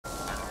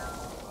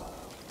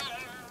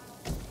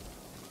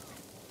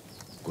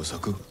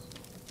Gosaku,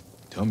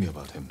 tell me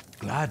about him.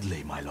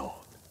 Gladly, my lord.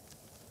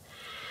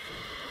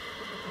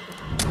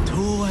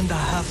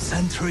 2.5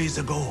 centuries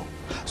ago,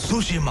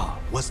 Tsushima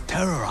was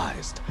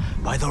terrorized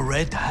by the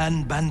Red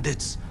Hand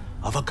bandits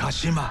of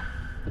Akashima.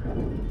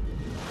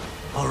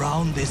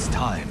 Around this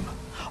time,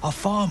 a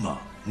farmer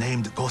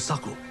named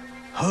Gosaku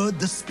heard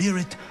the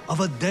spirit of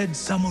a dead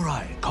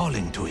samurai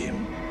calling to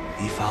him.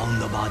 He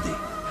found the body,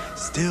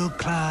 still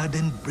clad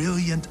in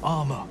brilliant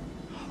armor.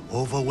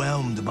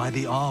 Overwhelmed by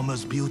the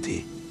armor's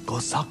beauty,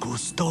 Gosaku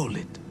stole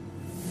it.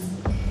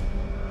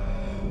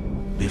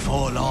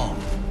 Before long,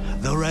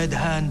 the Red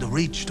Hand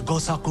reached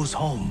Gosaku's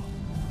home.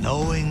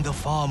 Knowing the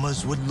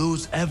farmers would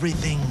lose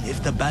everything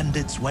if the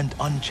bandits went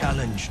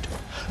unchallenged,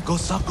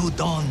 Gosaku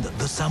donned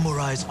the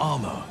samurai's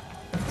armor.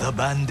 The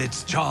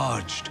bandits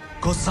charged.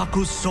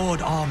 Gosaku's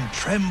sword arm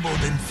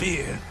trembled in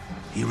fear.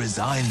 He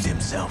resigned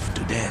himself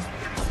to death.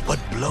 But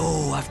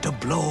blow after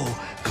blow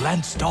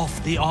glanced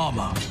off the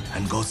armor,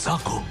 and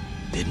Gosaku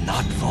did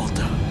not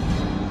falter.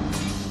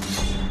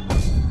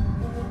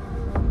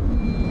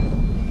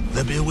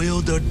 The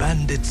bewildered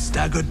bandits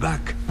staggered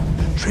back,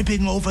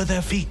 tripping over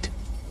their feet.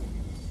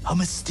 A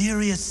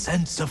mysterious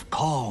sense of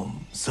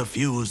calm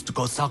suffused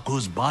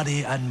Gosaku's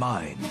body and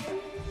mind.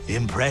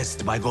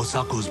 Impressed by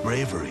Gosaku's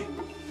bravery,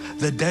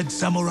 the dead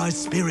samurai's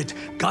spirit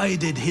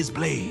guided his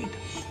blade.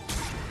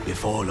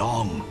 Before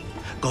long,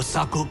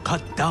 Gosaku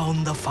cut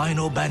down the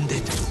final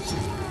bandit,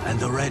 and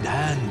the Red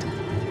Hand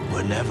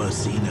were never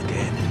seen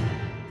again.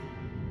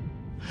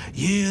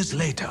 Years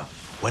later,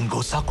 when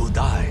Gosaku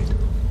died,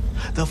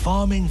 the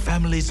farming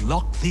families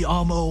locked the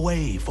armor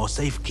away for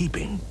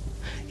safekeeping.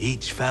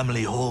 Each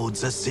family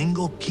holds a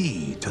single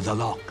key to the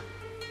lock.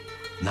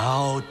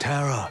 Now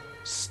terror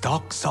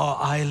stalks our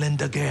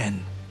island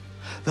again.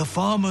 The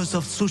farmers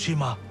of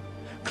Tsushima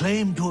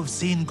claim to have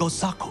seen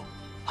Gosaku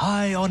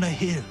high on a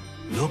hill,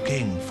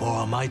 looking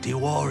for a mighty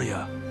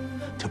warrior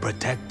to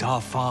protect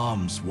our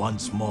farms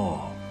once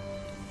more.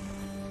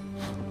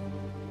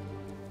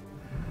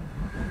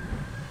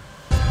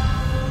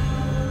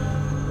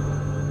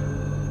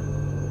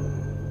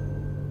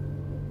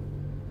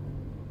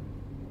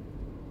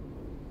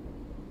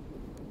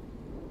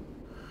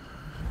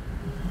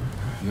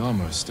 The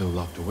armor is still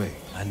locked away.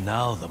 And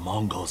now the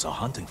Mongols are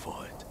hunting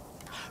for it,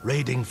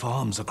 raiding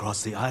farms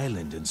across the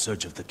island in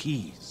search of the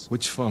keys.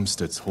 Which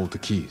farmsteads hold the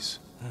keys?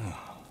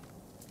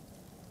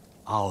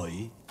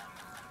 Aoi,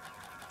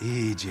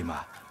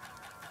 Iijima,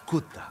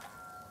 Kuta,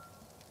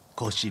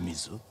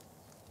 Koshimizu,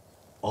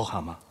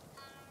 Ohama,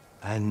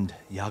 and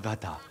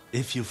Yagata.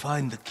 If you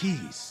find the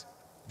keys,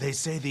 they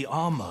say the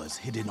armor is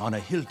hidden on a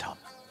hilltop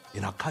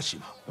in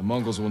Akashima. The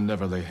Mongols will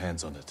never lay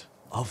hands on it.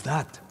 Of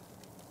that,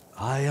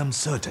 I am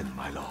certain,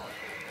 my lord.